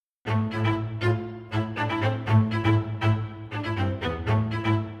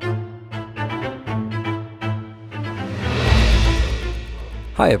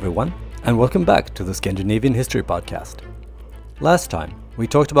Hi everyone, and welcome back to the Scandinavian History Podcast. Last time, we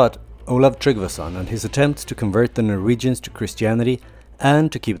talked about Olav Tryggvason and his attempts to convert the Norwegians to Christianity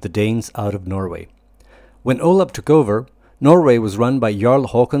and to keep the Danes out of Norway. When Olav took over, Norway was run by Jarl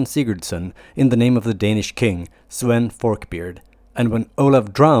Håkon Sigurdsson in the name of the Danish king, Sven Forkbeard, and when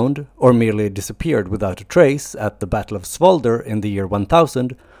Olav drowned, or merely disappeared without a trace at the Battle of Svolder in the year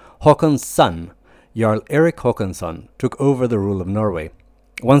 1000, Håkon's son, Jarl Erik Håkonsson, took over the rule of Norway.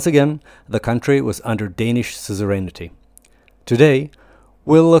 Once again, the country was under Danish suzerainty. Today,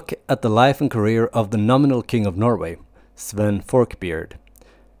 we'll look at the life and career of the nominal king of Norway, Sven Forkbeard.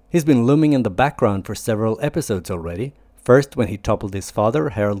 He's been looming in the background for several episodes already, first when he toppled his father,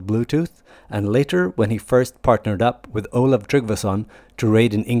 Harald Bluetooth, and later when he first partnered up with Olav Tryggvason to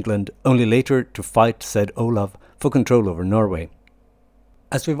raid in England, only later to fight said Olav for control over Norway.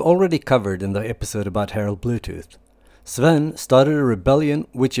 As we've already covered in the episode about Harald Bluetooth, Sven started a rebellion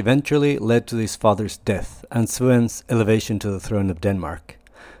which eventually led to his father's death and Sven's elevation to the throne of Denmark.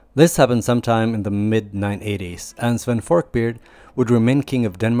 This happened sometime in the mid-980s, and Sven Forkbeard would remain king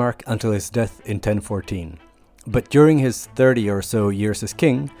of Denmark until his death in 1014. But during his 30 or so years as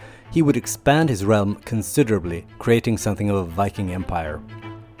king, he would expand his realm considerably, creating something of a Viking Empire.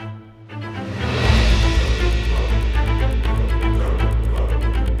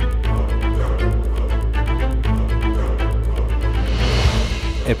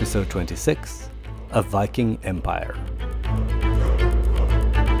 Episode 26, A Viking Empire.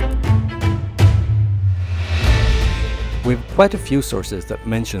 We have quite a few sources that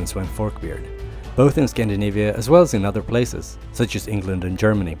mention Sven Forkbeard, both in Scandinavia as well as in other places, such as England and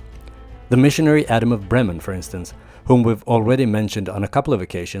Germany. The missionary Adam of Bremen, for instance, whom we've already mentioned on a couple of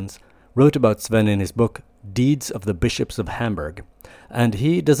occasions, wrote about Sven in his book Deeds of the Bishops of Hamburg, and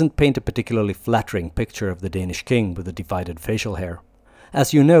he doesn't paint a particularly flattering picture of the Danish king with the divided facial hair.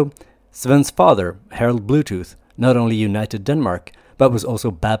 As you know, Sven's father, Harald Bluetooth, not only united Denmark, but was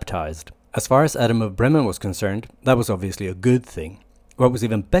also baptized. As far as Adam of Bremen was concerned, that was obviously a good thing. What was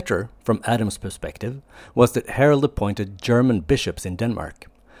even better, from Adam's perspective, was that Harald appointed German bishops in Denmark.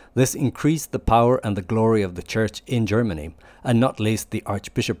 This increased the power and the glory of the church in Germany, and not least the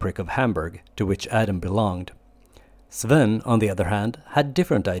Archbishopric of Hamburg, to which Adam belonged. Sven, on the other hand, had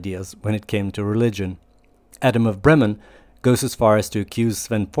different ideas when it came to religion. Adam of Bremen goes as far as to accuse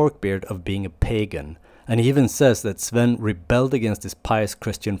Sven Forkbeard of being a pagan, and he even says that Sven rebelled against his pious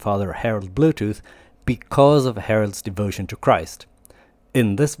Christian father Harald Bluetooth because of Harald's devotion to Christ.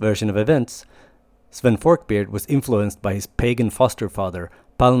 In this version of events, Sven Forkbeard was influenced by his pagan foster father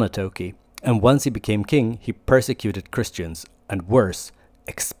Palnatoki, and once he became king, he persecuted Christians, and worse,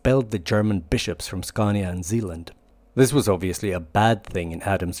 expelled the German bishops from Scania and Zealand. This was obviously a bad thing in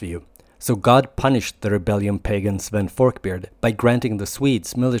Adam's view. So God punished the rebellion pagan Sven Forkbeard by granting the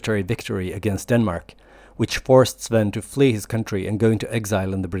Swedes military victory against Denmark, which forced Sven to flee his country and go into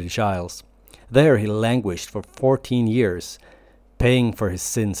exile in the British Isles. There he languished for 14 years, paying for his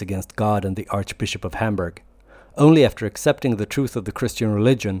sins against God and the Archbishop of Hamburg. Only after accepting the truth of the Christian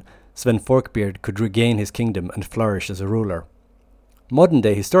religion, Sven Forkbeard could regain his kingdom and flourish as a ruler.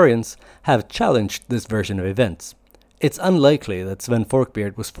 Modern-day historians have challenged this version of events. It's unlikely that Sven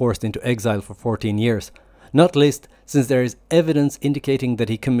Forkbeard was forced into exile for 14 years, not least since there is evidence indicating that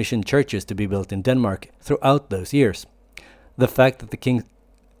he commissioned churches to be built in Denmark throughout those years. The fact that the king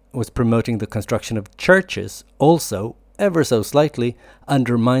was promoting the construction of churches also, ever so slightly,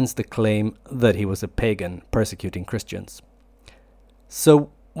 undermines the claim that he was a pagan persecuting Christians. So,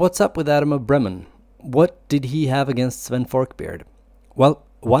 what's up with Adam of Bremen? What did he have against Sven Forkbeard? Well,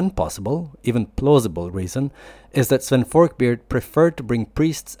 one possible, even plausible reason is that Sven Forkbeard preferred to bring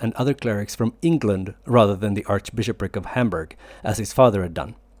priests and other clerics from England rather than the Archbishopric of Hamburg, as his father had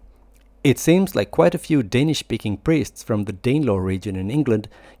done. It seems like quite a few Danish-speaking priests from the Danelaw region in England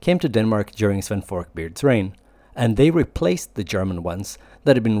came to Denmark during Sven Forkbeard's reign, and they replaced the German ones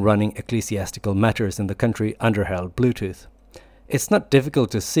that had been running ecclesiastical matters in the country under Harald Bluetooth. It's not difficult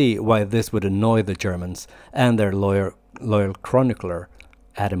to see why this would annoy the Germans and their loyal chronicler,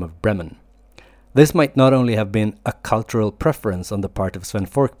 Adam of Bremen. This might not only have been a cultural preference on the part of Sven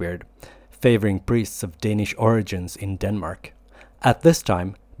Forkbeard, favoring priests of Danish origins in Denmark. At this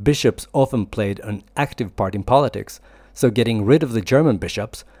time, bishops often played an active part in politics, so getting rid of the German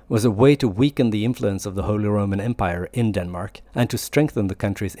bishops was a way to weaken the influence of the Holy Roman Empire in Denmark and to strengthen the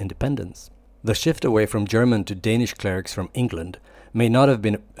country's independence. The shift away from German to Danish clerics from England may not have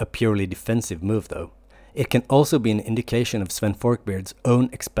been a purely defensive move, though. It can also be an indication of Sven Forkbeard's own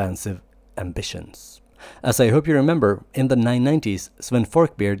expansive ambitions. As I hope you remember, in the 990s, Sven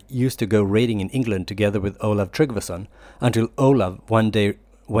Forkbeard used to go raiding in England together with Olav Tryggvason, until Olav one day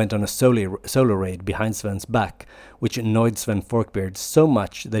went on a solo raid behind Sven's back, which annoyed Sven Forkbeard so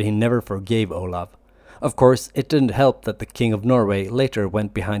much that he never forgave Olav. Of course, it didn't help that the King of Norway later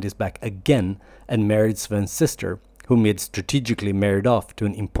went behind his back again and married Sven's sister, whom he had strategically married off to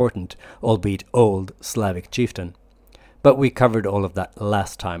an important, albeit old, Slavic chieftain. But we covered all of that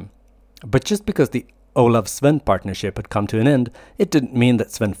last time. But just because the Olav-Sven partnership had come to an end, it didn't mean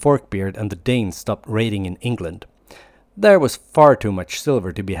that Sven Forkbeard and the Danes stopped raiding in England. There was far too much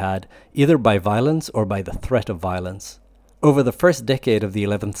silver to be had, either by violence or by the threat of violence. Over the first decade of the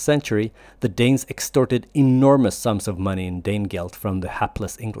 11th century, the Danes extorted enormous sums of money in Danegeld from the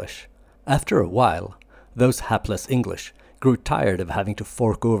hapless English. After a while, those hapless English grew tired of having to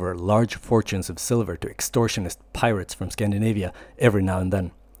fork over large fortunes of silver to extortionist pirates from Scandinavia every now and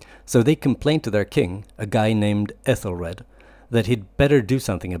then. So they complained to their king, a guy named Ethelred, that he'd better do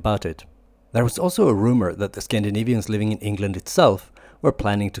something about it. There was also a rumor that the Scandinavians living in England itself were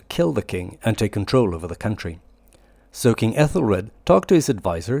planning to kill the king and take control over the country. So King Ethelred talked to his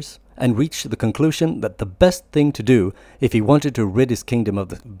advisors and reached the conclusion that the best thing to do if he wanted to rid his kingdom of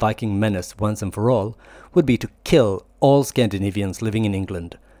the Viking menace once and for all would be to kill all Scandinavians living in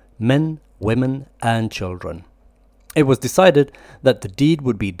England, men, women and children. It was decided that the deed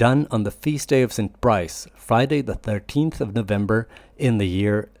would be done on the feast day of St. Brice, Friday the 13th of November in the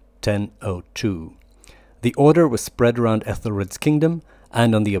year 1002. The order was spread around Ethelred's kingdom,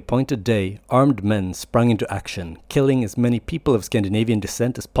 and on the appointed day, armed men sprung into action, killing as many people of Scandinavian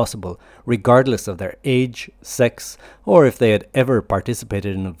descent as possible, regardless of their age, sex, or if they had ever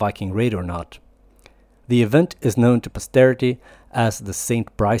participated in a Viking raid or not. The event is known to posterity as the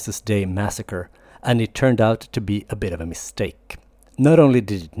St. Brice's Day Massacre, and it turned out to be a bit of a mistake. Not only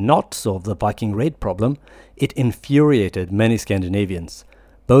did it not solve the Viking raid problem, it infuriated many Scandinavians,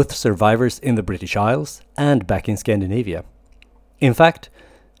 both survivors in the British Isles and back in Scandinavia. In fact,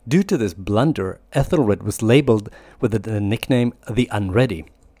 due to this blunder, Ethelred was labelled with the nickname the Unready.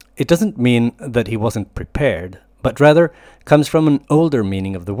 It doesn't mean that he wasn't prepared, but rather comes from an older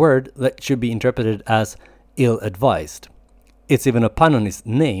meaning of the word that should be interpreted as ill-advised. It's even a pun on his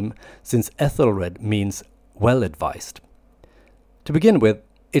name, since Ethelred means well-advised. To begin with,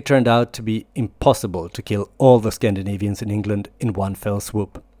 it turned out to be impossible to kill all the Scandinavians in England in one fell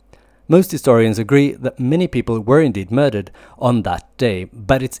swoop. Most historians agree that many people were indeed murdered on that day,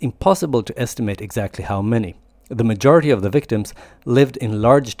 but it's impossible to estimate exactly how many. The majority of the victims lived in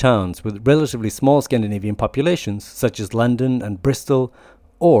large towns with relatively small Scandinavian populations, such as London and Bristol,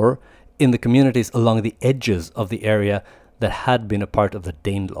 or in the communities along the edges of the area that had been a part of the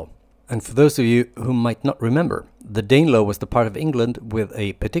Danelaw. And for those of you who might not remember, the Danelaw was the part of England with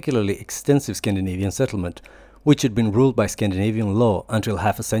a particularly extensive Scandinavian settlement, which had been ruled by Scandinavian law until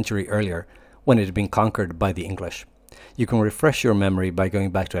half a century earlier, when it had been conquered by the English. You can refresh your memory by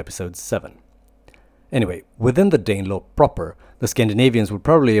going back to episode 7. Anyway, within the Danelaw proper, the Scandinavians would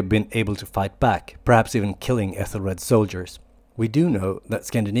probably have been able to fight back, perhaps even killing Ethelred's soldiers. We do know that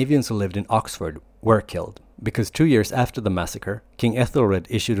Scandinavians who lived in Oxford were killed, because 2 years after the massacre, King Ethelred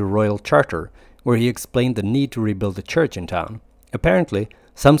issued a royal charter where he explained the need to rebuild the church in town. Apparently,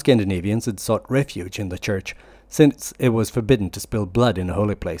 some Scandinavians had sought refuge in the church, since it was forbidden to spill blood in a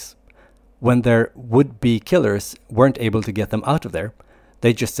holy place. When their would-be killers weren't able to get them out of there,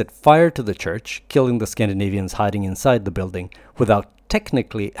 they just set fire to the church, killing the Scandinavians hiding inside the building, without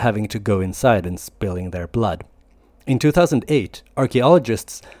technically having to go inside and spilling their blood. In 2008,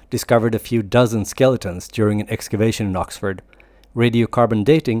 archaeologists discovered a few dozen skeletons during an excavation in Oxford. Radiocarbon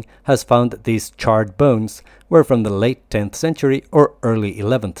dating has found that these charred bones were from the late 10th century or early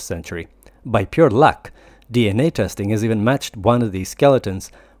 11th century. By pure luck, DNA testing has even matched one of these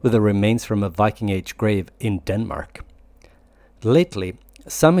skeletons with the remains from a Viking Age grave in Denmark. Lately,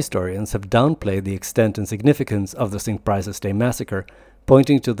 some historians have downplayed the extent and significance of the St. Brice's Day massacre,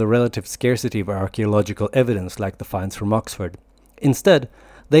 pointing to the relative scarcity of archaeological evidence like the finds from Oxford. Instead,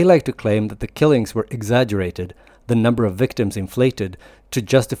 they like to claim that the killings were exaggerated, the number of victims inflated, to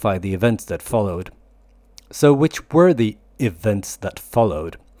justify the events that followed. So which were the events that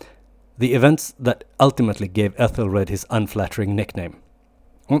followed? The events that ultimately gave Ethelred his unflattering nickname.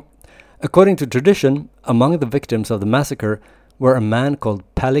 According to tradition, among the victims of the massacre were a man called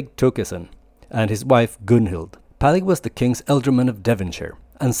Palig Tokesen and his wife Gunhild. Palig was the king's ealdorman of Devonshire,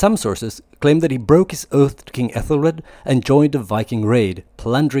 and some sources claim that he broke his oath to King Ethelred and joined a Viking raid,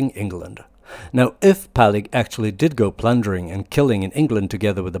 plundering England. Now, if Palig actually did go plundering and killing in England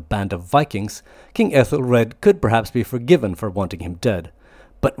together with a band of Vikings, King Ethelred could perhaps be forgiven for wanting him dead.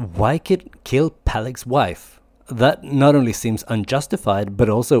 But why kill Palig's wife? that not only seems unjustified but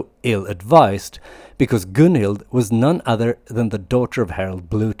also ill-advised, because Gunhild was none other than the daughter of Harald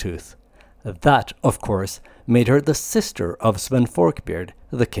Bluetooth. That, of course, made her the sister of Sven Forkbeard,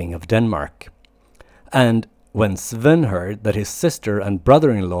 the king of Denmark. And when Sven heard that his sister and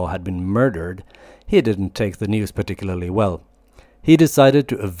brother-in-law had been murdered, he didn't take the news particularly well. He decided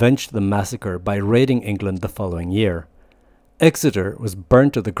to avenge the massacre by raiding England the following year. Exeter was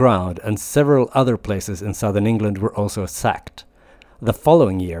burnt to the ground, and several other places in southern England were also sacked. The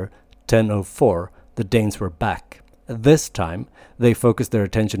following year, 1004, the Danes were back. This time, they focused their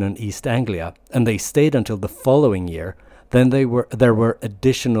attention on East Anglia, and they stayed until the following year. Then there were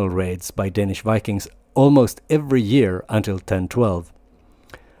additional raids by Danish Vikings almost every year until 1012.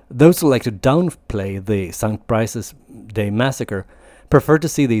 Those who like to downplay the St. Brice's Day massacre prefer to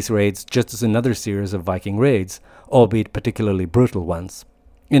see these raids just as another series of Viking raids, albeit particularly brutal ones.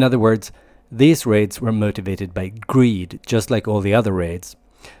 In other words, these raids were motivated by greed, just like all the other raids,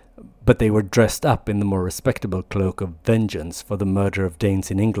 but they were dressed up in the more respectable cloak of vengeance for the murder of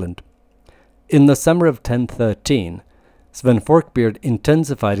Danes in England. In the summer of 1013, Sven Forkbeard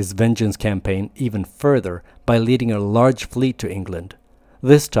intensified his vengeance campaign even further by leading a large fleet to England.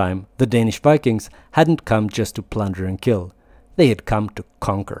 This time, the Danish Vikings hadn't come just to plunder and kill. They had come to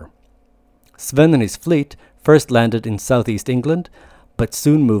conquer. Sven and his fleet first landed in southeast England, but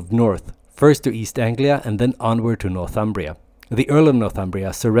soon moved north, first to East Anglia and then onward to Northumbria. The Earl of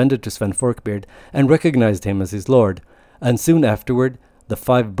Northumbria surrendered to Sven Forkbeard and recognized him as his lord, and soon afterward the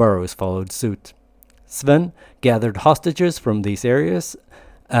 5 boroughs followed suit. Sven gathered hostages from these areas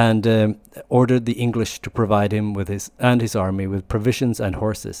and ordered the English to provide him with his army with provisions and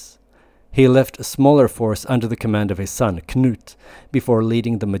horses. He left a smaller force under the command of his son, Knut, before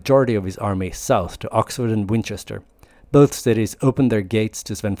leading the majority of his army south to Oxford and Winchester. Both cities opened their gates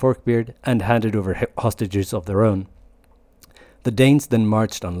to Sven Forkbeard and handed over hostages of their own. The Danes then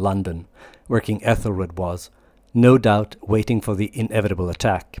marched on London, where King Ethelred was, no doubt waiting for the inevitable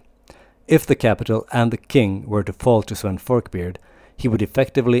attack. If the capital and the king were to fall to Sven Forkbeard, he would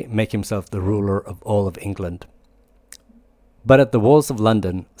effectively make himself the ruler of all of England. But at the walls of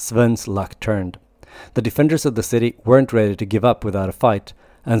London, Sven's luck turned. The defenders of the city weren't ready to give up without a fight,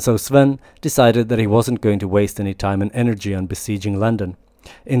 and so Sven decided that he wasn't going to waste any time and energy on besieging London.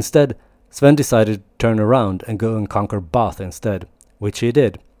 Instead, Sven decided to turn around and go and conquer Bath instead, which he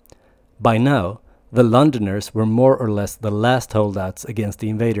did. By now, the Londoners were more or less the last holdouts against the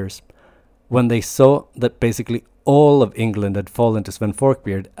invaders. When they saw that basically all of England had fallen to Sven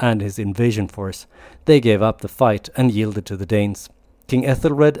Forkbeard and his invasion force, they gave up the fight and yielded to the Danes. King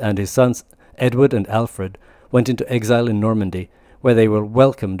Ethelred and his sons Edward and Alfred went into exile in Normandy, where they were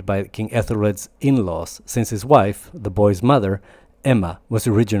welcomed by King Ethelred's in-laws, since his wife, the boy's mother, Emma, was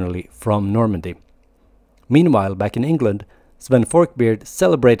originally from Normandy. Meanwhile, back in England, Sven Forkbeard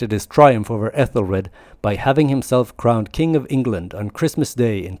celebrated his triumph over Ethelred by having himself crowned King of England on Christmas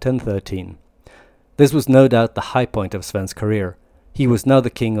Day in 1013. This was no doubt the high point of Sven's career. He was now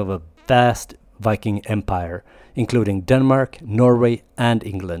the king of a vast Viking empire, including Denmark, Norway, and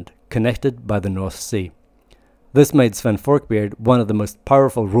England, connected by the North Sea. This made Sven Forkbeard one of the most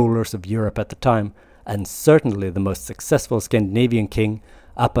powerful rulers of Europe at the time, and certainly the most successful Scandinavian king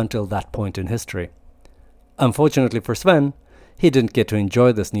up until that point in history. Unfortunately for Sven, he didn't get to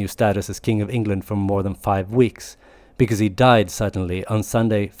enjoy this new status as King of England for more than 5 weeks, because he died suddenly on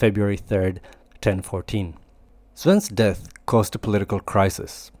Sunday, February 3rd, 1014. Sven's death caused a political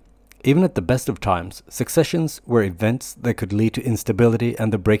crisis. Even at the best of times, successions were events that could lead to instability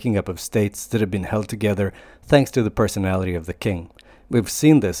and the breaking up of states that had been held together thanks to the personality of the king. We've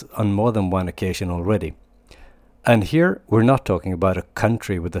seen this on more than one occasion already. And here we're not talking about a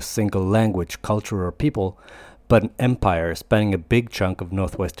country with a single language, culture or people, but an empire spanning a big chunk of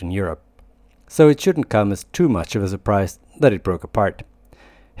northwestern Europe. So it shouldn't come as too much of a surprise that it broke apart.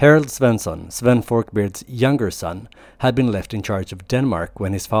 Harald Svensson, Sven Forkbeard's younger son, had been left in charge of Denmark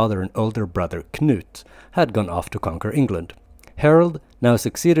when his father and older brother Knut had gone off to conquer England. Harald now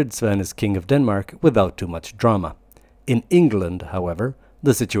succeeded Sven as King of Denmark without too much drama. In England, however,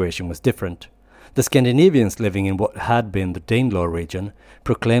 the situation was different. The Scandinavians living in what had been the Danelaw region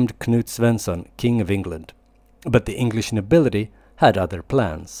proclaimed Knut Svensson King of England. But the English nobility had other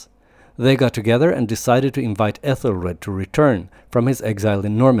plans. They got together and decided to invite Ethelred to return from his exile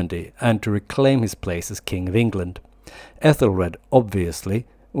in Normandy and to reclaim his place as King of England. Ethelred, obviously,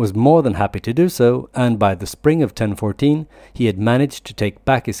 was more than happy to do so, and by the spring of 1014 he had managed to take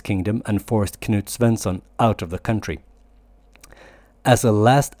back his kingdom and forced Knut Svensson out of the country. As a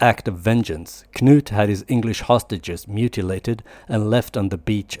last act of vengeance, Knut had his English hostages mutilated and left on the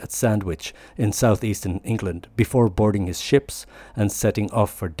beach at Sandwich in southeastern England before boarding his ships and setting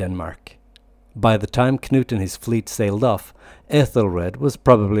off for Denmark. By the time Knut and his fleet sailed off, Ethelred was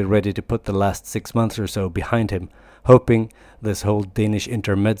probably ready to put the last 6 months or so behind him, hoping this whole Danish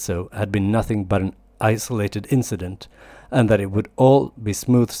intermezzo had been nothing but an isolated incident, and that it would all be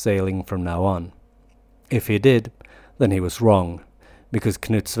smooth sailing from now on. If he did, then he was wrong, because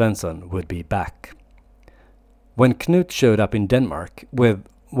Knut Svensson would be back. When Knut showed up in Denmark with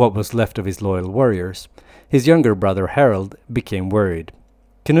what was left of his loyal warriors, his younger brother Harald became worried.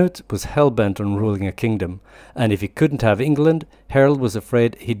 Knut was hell-bent on ruling a kingdom, and if he couldn't have England, Harald was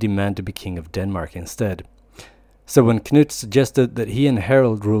afraid he'd demand to be king of Denmark instead. So when Knut suggested that he and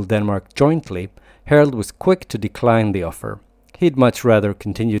Harald rule Denmark jointly, Harald was quick to decline the offer. He'd much rather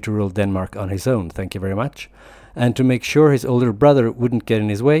continue to rule Denmark on his own, thank you very much. And to make sure his older brother wouldn't get in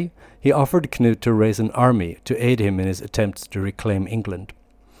his way, he offered Knut to raise an army to aid him in his attempts to reclaim England.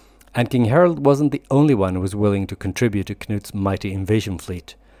 And King Harald wasn't the only one who was willing to contribute to Knut's mighty invasion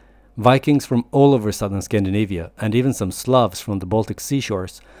fleet. Vikings from all over southern Scandinavia, and even some Slavs from the Baltic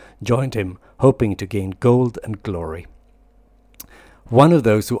seashores, joined him, hoping to gain gold and glory. One of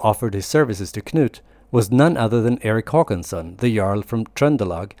those who offered his services to Knut was none other than Erik Håkonsson, the Jarl from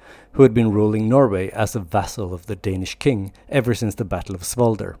Trøndelag, who had been ruling Norway as a vassal of the Danish king ever since the Battle of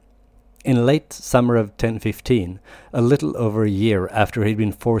Svolder. In late summer of 1015, a little over a year after he'd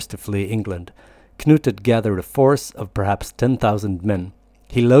been forced to flee England, Knut had gathered a force of perhaps 10,000 men.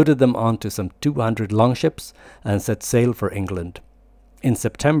 He loaded them onto some 200 longships and set sail for England. In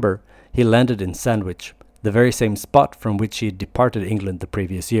September, he landed in Sandwich, the very same spot from which he had departed England the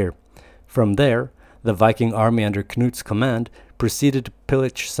previous year. From there, the Viking army under Knut's command proceeded to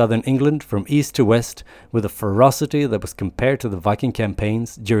pillage southern England from east to west with a ferocity that was compared to the Viking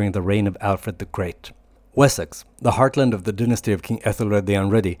campaigns during the reign of Alfred the Great. Wessex, the heartland of the dynasty of King Ethelred the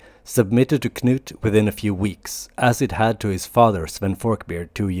Unready, submitted to Knut within a few weeks, as it had to his father Sven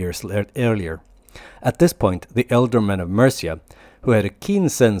Forkbeard 2 years earlier. At this point, the ealdormen of Mercia, who had a keen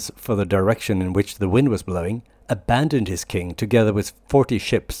sense for the direction in which the wind was blowing, abandoned his king together with 40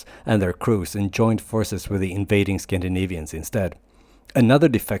 ships and their crews and joined forces with the invading Scandinavians instead. Another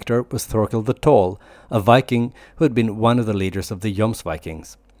defector was Thorkel the Tall, a Viking who had been one of the leaders of the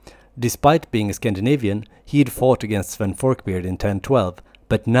Jomsvikings. Despite being a Scandinavian, he had fought against Sven Forkbeard in 1012,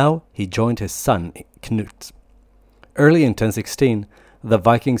 but now he joined his son Knut. Early in 1016, the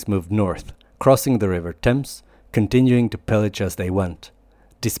Vikings moved north, crossing the river Thames, continuing to pillage as they went.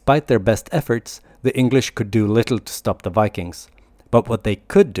 Despite their best efforts, the English could do little to stop the Vikings, but what they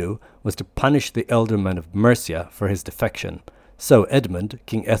could do was to punish the ealdorman of Mercia for his defection. So Edmund,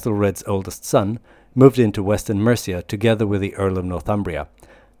 King Ethelred's oldest son, moved into western Mercia together with the Earl of Northumbria,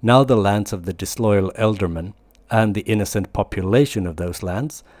 now the lands of the disloyal ealdormen, and the innocent population of those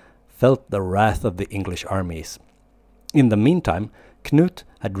lands felt the wrath of the English armies. In the meantime, Knut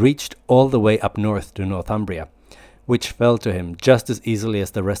had reached all the way up north to Northumbria, which fell to him just as easily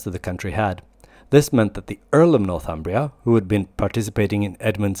as the rest of the country had. This meant that the Earl of Northumbria, who had been participating in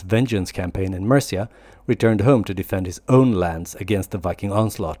Edmund's vengeance campaign in Mercia, returned home to defend his own lands against the Viking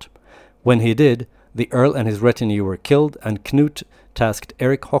onslaught. When he did, the Earl and his retinue were killed, and Knut tasked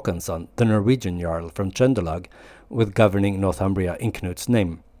Erik Håkonsson, the Norwegian Jarl from Trøndelag, with governing Northumbria in Knut's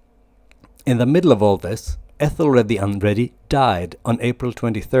name. In the middle of all this, Ethelred the Unready died on April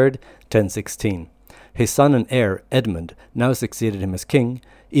 23, 1016. His son and heir, Edmund, now succeeded him as king,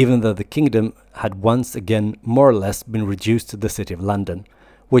 even though the kingdom had once again more or less been reduced to the city of London,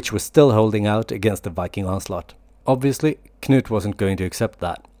 which was still holding out against the Viking onslaught. Obviously, Knut wasn't going to accept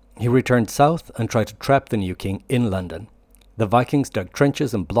that. He returned south and tried to trap the new king in London. The Vikings dug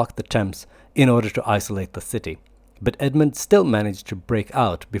trenches and blocked the Thames in order to isolate the city, but Edmund still managed to break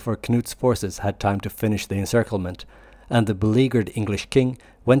out before Knut's forces had time to finish the encirclement, and the beleaguered English king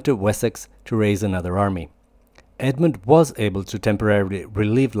went to Wessex to raise another army. Edmund was able to temporarily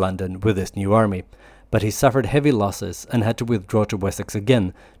relieve London with this new army, but he suffered heavy losses and had to withdraw to Wessex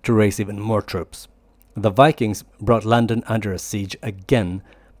again to raise even more troops. The Vikings brought London under a siege again,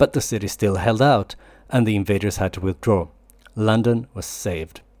 but the city still held out, and the invaders had to withdraw. London was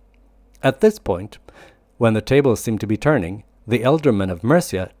saved. At this point, when the tables seemed to be turning, the ealdormen of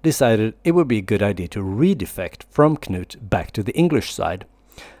Mercia decided it would be a good idea to redefect from Knut back to the English side.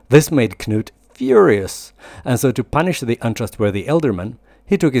 This made Knut furious, and so to punish the untrustworthy ealdorman,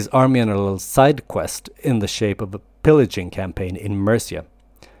 he took his army on a little side quest in the shape of a pillaging campaign in Mercia.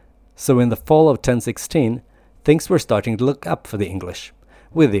 So in the fall of 1016, things were starting to look up for the English,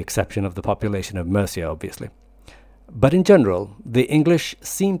 with the exception of the population of Mercia, obviously. But in general, the English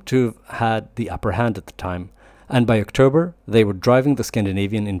seemed to have had the upper hand at the time, and by October they were driving the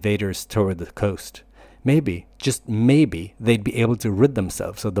Scandinavian invaders toward the coast. Maybe, just maybe, they'd be able to rid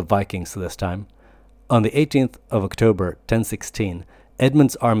themselves of the Vikings this time. On the 18th of October 1016,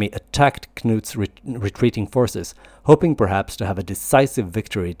 Edmund's army attacked Knut's retreating forces, hoping perhaps to have a decisive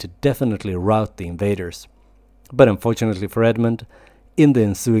victory to definitely rout the invaders. But unfortunately for Edmund, in the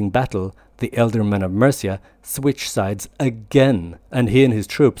ensuing battle, the elder men of Mercia switched sides again, and he and his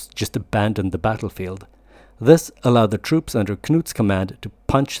troops just abandoned the battlefield. This allowed the troops under Knut's command to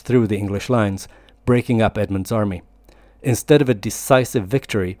punch through the English lines, breaking up Edmund's army. Instead of a decisive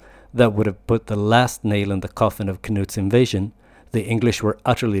victory that would have put the last nail in the coffin of Knut's invasion, the English were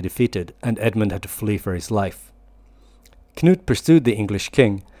utterly defeated, and Edmund had to flee for his life. Knut pursued the English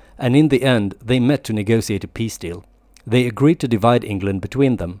king, and in the end they met to negotiate a peace deal. They agreed to divide England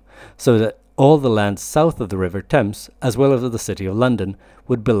between them, so that all the land south of the River Thames, as well as the city of London,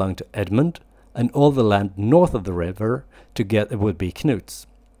 would belong to Edmund, and all the land north of the river would be Knut's.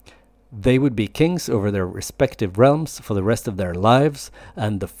 They would be kings over their respective realms for the rest of their lives,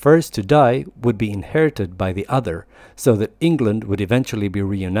 and the first to die would be inherited by the other, so that England would eventually be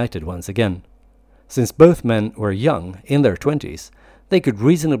reunited once again. Since both men were young, in their 20s, they could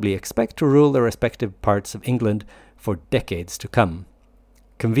reasonably expect to rule their respective parts of England for decades to come.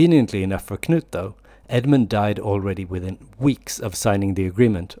 Conveniently enough for Knut, though, Edmund died already within weeks of signing the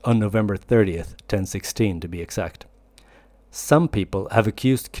agreement, on November 30th, 1016 to be exact. Some people have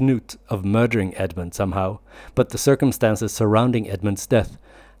accused Knut of murdering Edmund somehow, but the circumstances surrounding Edmund's death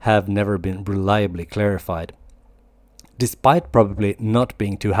have never been reliably clarified. Despite probably not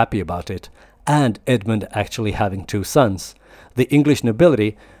being too happy about it, and Edmund actually having 2 sons, the English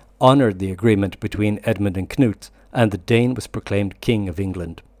nobility honored the agreement between Edmund and Knut, and the Dane was proclaimed King of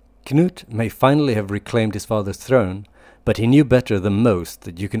England. Knut may finally have reclaimed his father's throne, but he knew better than most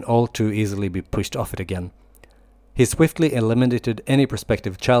that you can all too easily be pushed off it again. He swiftly eliminated any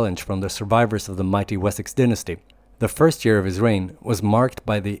prospective challenge from the survivors of the mighty Wessex dynasty. The first year of his reign was marked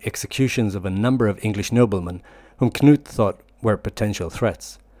by the executions of a number of English noblemen whom Knut thought were potential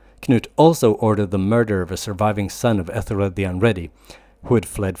threats. Knut also ordered the murder of a surviving son of Ethelred the Unready, who had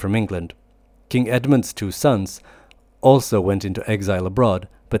fled from England. King Edmund's 2 sons also went into exile abroad,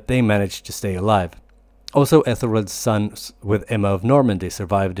 but they managed to stay alive. Also, Ethelred's sons with Emma of Normandy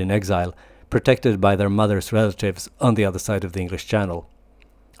survived in exile, protected by their mother's relatives on the other side of the English Channel.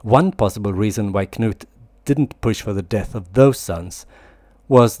 One possible reason why Knut didn't push for the death of those sons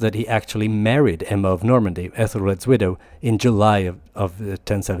was that he actually married Emma of Normandy, Ethelred's widow, in July of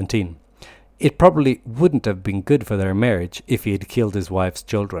 1017. It probably wouldn't have been good for their marriage if he had killed his wife's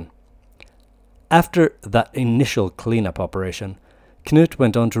children. After that initial cleanup operation, Knut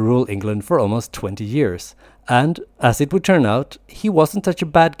went on to rule England for almost 20 years, and, as it would turn out, he wasn't such a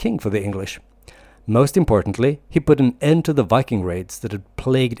bad king for the English. Most importantly, he put an end to the Viking raids that had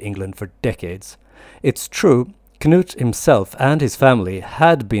plagued England for decades. It's true, Knut himself and his family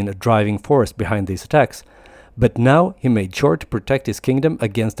had been a driving force behind these attacks, but now he made sure to protect his kingdom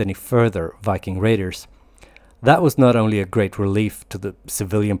against any further Viking raiders. That was not only a great relief to the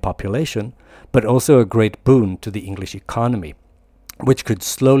civilian population, but also a great boon to the English economy, which could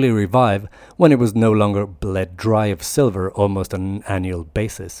slowly revive when it was no longer bled dry of silver almost on an annual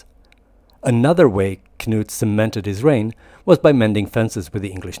basis. Another way Knut cemented his reign was by mending fences with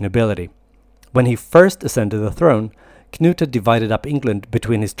the English nobility. When he first ascended the throne, Knut had divided up England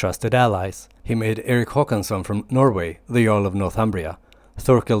between his trusted allies. He made Erik Håkonsson from Norway the Jarl of Northumbria.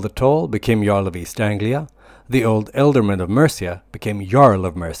 Thorkel the Tall became Jarl of East Anglia. The old Ealdorman of Mercia became Jarl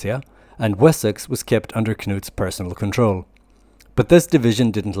of Mercia, and Wessex was kept under Knut's personal control. But this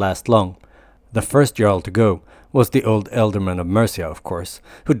division didn't last long. The first Jarl to go was the old Ealdorman of Mercia, of course,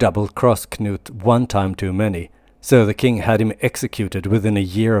 who double-crossed Knut one time too many, so the king had him executed within a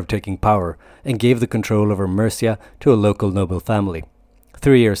year of taking power and gave the control over Mercia to a local noble family.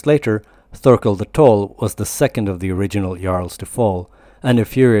 3 years later, Thorkel the Tall was the second of the original Jarls to fall, and a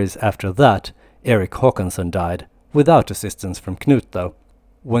few years after that, Erik Håkonsson died, without assistance from Knut though.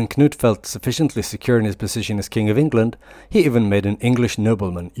 When Knut felt sufficiently secure in his position as King of England, he even made an English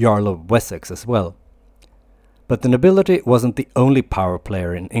nobleman Jarl of Wessex as well. But the nobility wasn't the only power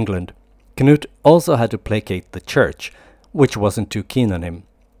player in England. Knut also had to placate the church, which wasn't too keen on him.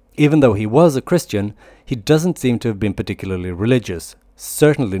 Even though he was a Christian, he doesn't seem to have been particularly religious,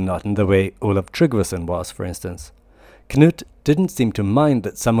 certainly not in the way Olaf Tryggvason was, for instance. Knut didn't seem to mind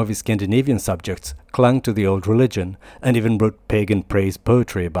that some of his Scandinavian subjects clung to the old religion and even wrote pagan praise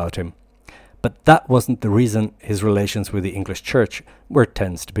poetry about him. But that wasn't the reason his relations with the English church were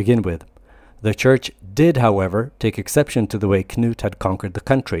tense to begin with. The church did, however, take exception to the way Knut had conquered the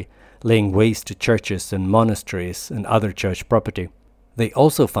country, laying waste to churches and monasteries and other church property. They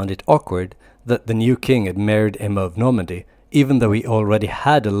also found it awkward that the new king had married Emma of Normandy, even though he already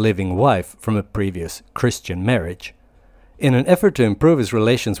had a living wife from a previous Christian marriage. In an effort to improve his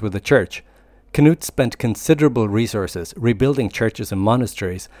relations with the church, Knut spent considerable resources rebuilding churches and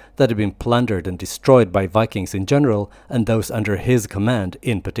monasteries that had been plundered and destroyed by Vikings in general and those under his command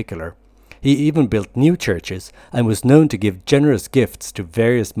in particular. He even built new churches and was known to give generous gifts to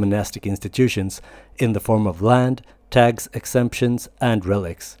various monastic institutions in the form of land, tags, exemptions, and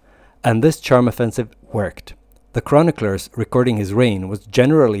relics. And this charm offensive worked. The chroniclers recording his reign was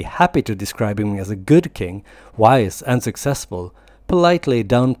generally happy to describe him as a good king, wise and successful, politely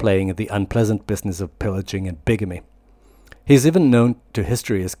downplaying the unpleasant business of pillaging and bigamy. He is even known to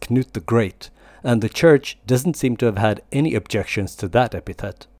history as Knut the Great, and the church doesn't seem to have had any objections to that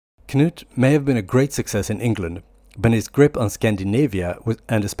epithet. Knut may have been a great success in England, but his grip on Scandinavia,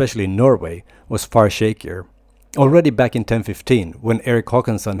 and especially Norway, was far shakier. Already back in 1015, when Erik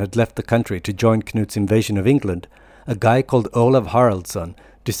Håkonsson had left the country to join Knut's invasion of England, a guy called Olav Haraldsson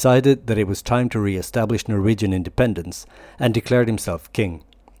decided that it was time to re-establish Norwegian independence and declared himself king.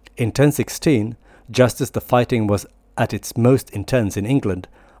 In 1016, just as the fighting was at its most intense in England,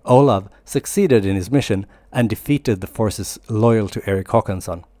 Olav succeeded in his mission and defeated the forces loyal to Erik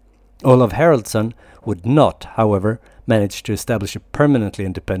Håkonsson. Olav Haraldsson would not, however, manage to establish a permanently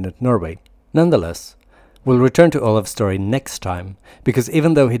independent Norway. Nonetheless, we'll return to Olav's story next time, because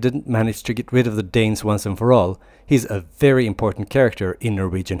even though he didn't manage to get rid of the Danes once and for all, he's a very important character in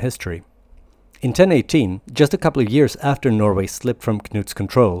Norwegian history. In 1018, just a couple of years after Norway slipped from Knut's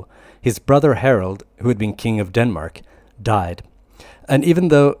control, his brother Harald, who had been king of Denmark, died. And even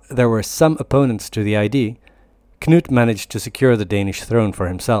though there were some opponents to the idea, Knut managed to secure the Danish throne for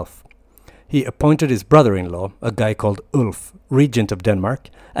himself. He appointed his brother-in-law, a guy called Ulf, regent of Denmark,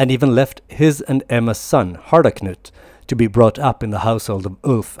 and even left his and Emma's son, Hardaknut, to be brought up in the household of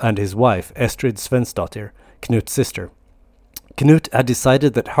Ulf and his wife, Estrid Svensdottir, Knut's sister. Knut had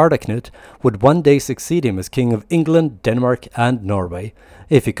decided that Hardaknut would one day succeed him as king of England, Denmark, and Norway,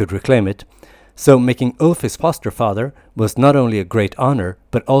 if he could reclaim it, so making Ulf his foster father was not only a great honor,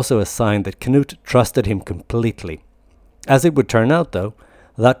 but also a sign that Knut trusted him completely. As it would turn out, though,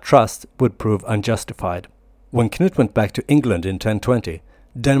 that trust would prove unjustified. When Knut went back to England in 1020,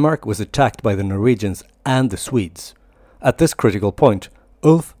 Denmark was attacked by the Norwegians and the Swedes. At this critical point,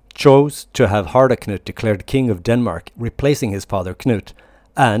 Ulf chose to have Hardaknut declared king of Denmark, replacing his father Knut,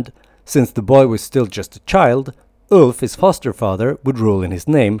 and, since the boy was still just a child, Ulf, his foster father, would rule in his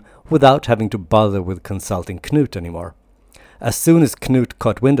name without having to bother with consulting Knut anymore. As soon as Knut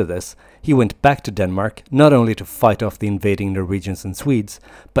caught wind of this, he went back to Denmark, not only to fight off the invading Norwegians and Swedes,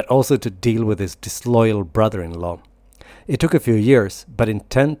 but also to deal with his disloyal brother-in-law. It took a few years, but in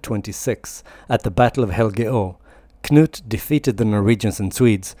 1026, at the Battle of Helgeå, Knut defeated the Norwegians and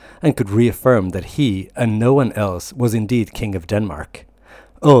Swedes and could reaffirm that he and no one else was indeed king of Denmark.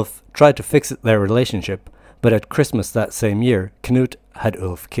 Ulf tried to fix their relationship, but at Christmas that same year, Knut had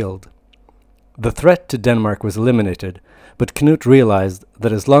Ulf killed. The threat to Denmark was eliminated, but Knut realized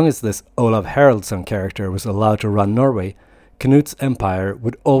that as long as this Olav Haraldsson character was allowed to run Norway, Knut's empire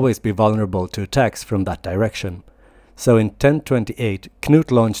would always be vulnerable to attacks from that direction. So in 1028,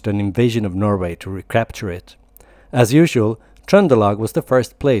 Knut launched an invasion of Norway to recapture it. As usual, Trøndelag was the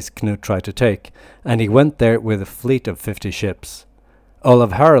first place Knut tried to take, and he went there with a fleet of 50 ships.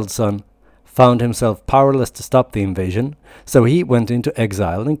 Olav Haraldsson found himself powerless to stop the invasion, so he went into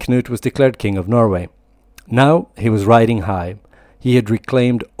exile and Knut was declared king of Norway. Now he was riding high. He had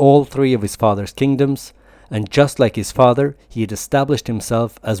reclaimed all three of his father's kingdoms, and just like his father, he had established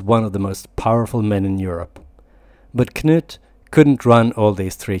himself as one of the most powerful men in Europe. But Knut couldn't run all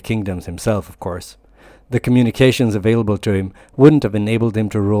these three kingdoms himself, of course. The communications available to him wouldn't have enabled him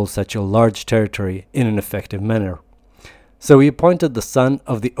to rule such a large territory in an effective manner. So he appointed the son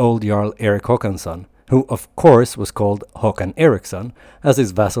of the old Jarl Erik Håkonsson, who of course was called Håkon Eriksson, as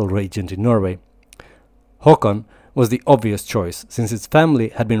his vassal regent in Norway. Håkon was the obvious choice, since his family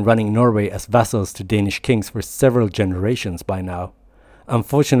had been running Norway as vassals to Danish kings for several generations by now.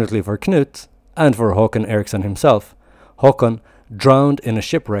 Unfortunately for Knut, and for Håkon Eriksson himself, Håkon drowned in a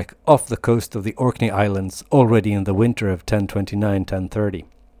shipwreck off the coast of the Orkney Islands already in the winter of 1029-1030.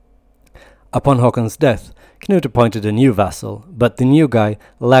 Upon Håkon's death, Knut appointed a new vassal, but the new guy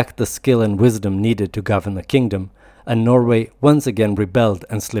lacked the skill and wisdom needed to govern the kingdom, and Norway once again rebelled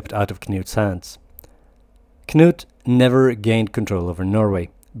and slipped out of Knut's hands. Knut never gained control over Norway,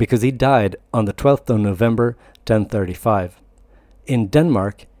 because he died on the 12th of November 1035. In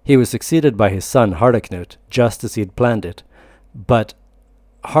Denmark, He was succeeded by his son Hardeknut, just as he had planned it, but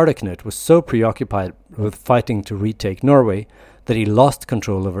Hardeknut was so preoccupied with fighting to retake Norway that he lost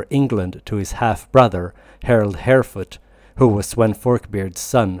control over England to his half-brother, Harold Harefoot, who was Sven Forkbeard's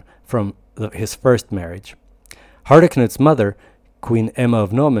son from his first marriage. Hardeknut's mother, Queen Emma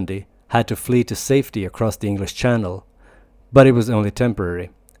of Normandy, had to flee to safety across the English Channel, but it was only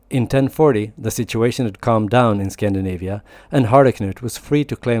temporary. In 1040, the situation had calmed down in Scandinavia, and Hardeknut was free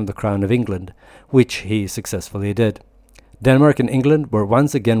to claim the crown of England, which he successfully did. Denmark and England were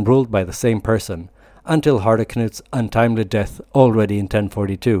once again ruled by the same person, until Hardeknut's untimely death already in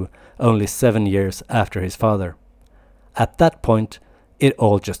 1042, only 7 years after his father. At that point, it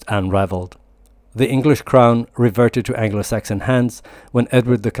all just unraveled. The English crown reverted to Anglo-Saxon hands when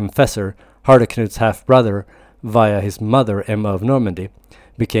Edward the Confessor, Hardeknut's half-brother, via his mother Emma of Normandy,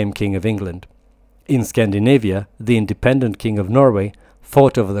 became King of England. In Scandinavia, the independent King of Norway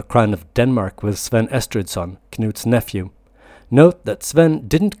fought over the crown of Denmark with Sven Estridsson, Knut's nephew. Note that Sven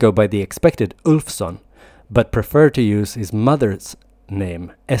didn't go by the expected Ulfsson, but preferred to use his mother's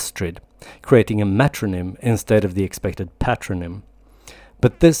name, Estrid, creating a matronym instead of the expected patronym.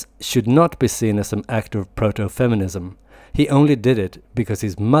 But this should not be seen as some act of proto-feminism. He only did it because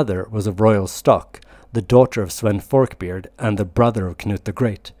his mother was of royal stock, the daughter of Sven Forkbeard and the brother of Knut the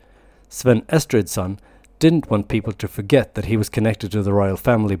Great. Sven Estridsson didn't want people to forget that he was connected to the royal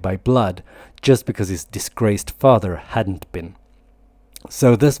family by blood, just because his disgraced father hadn't been.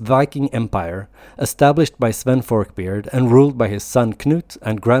 So this Viking Empire, established by Sven Forkbeard and ruled by his son Knut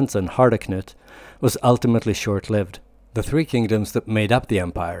and grandson Hardeknut, was ultimately short-lived. The three kingdoms that made up the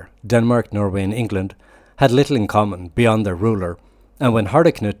empire, Denmark, Norway and England, had little in common beyond their ruler, and when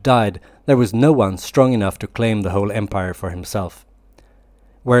Hardeknut died, there was no one strong enough to claim the whole empire for himself.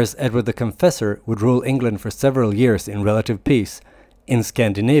 Whereas Edward the Confessor would rule England for several years in relative peace, in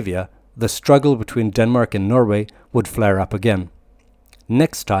Scandinavia, the struggle between Denmark and Norway would flare up again.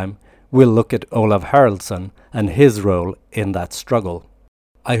 Next time, we'll look at Olav Haraldsson and his role in that struggle.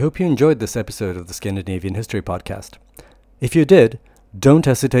 I hope you enjoyed this episode of the Scandinavian History Podcast. If you did, don't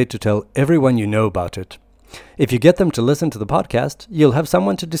hesitate to tell everyone you know about it. If you get them to listen to the podcast, you'll have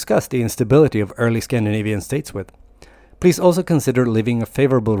someone to discuss the instability of early Scandinavian states with. Please also consider leaving a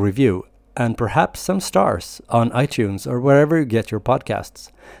favorable review and perhaps some stars on iTunes or wherever you get your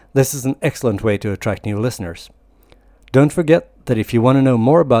podcasts. This is an excellent way to attract new listeners. Don't forget that if you want to know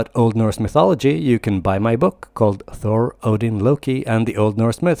more about Old Norse mythology, you can buy my book called Thor, Odin, Loki, and the Old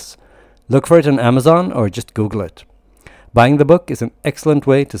Norse Myths. Look for it on Amazon or just Google it. Buying the book is an excellent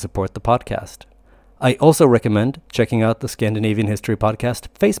way to support the podcast. I also recommend checking out the Scandinavian History Podcast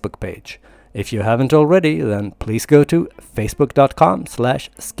Facebook page. If you haven't already, then please go to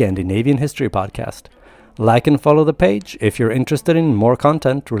facebook.com/Scandinavian History Podcast. Like and follow the page if you're interested in more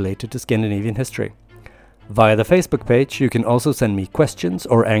content related to Scandinavian history. Via the Facebook page, you can also send me questions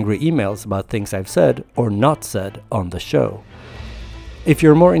or angry emails about things I've said or not said on the show. If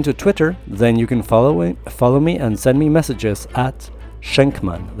you're more into Twitter, then you can follow me and send me messages at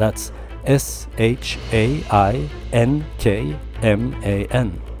Schenkman. That's SHAINKMAN.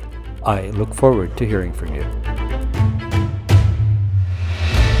 I look forward to hearing from you.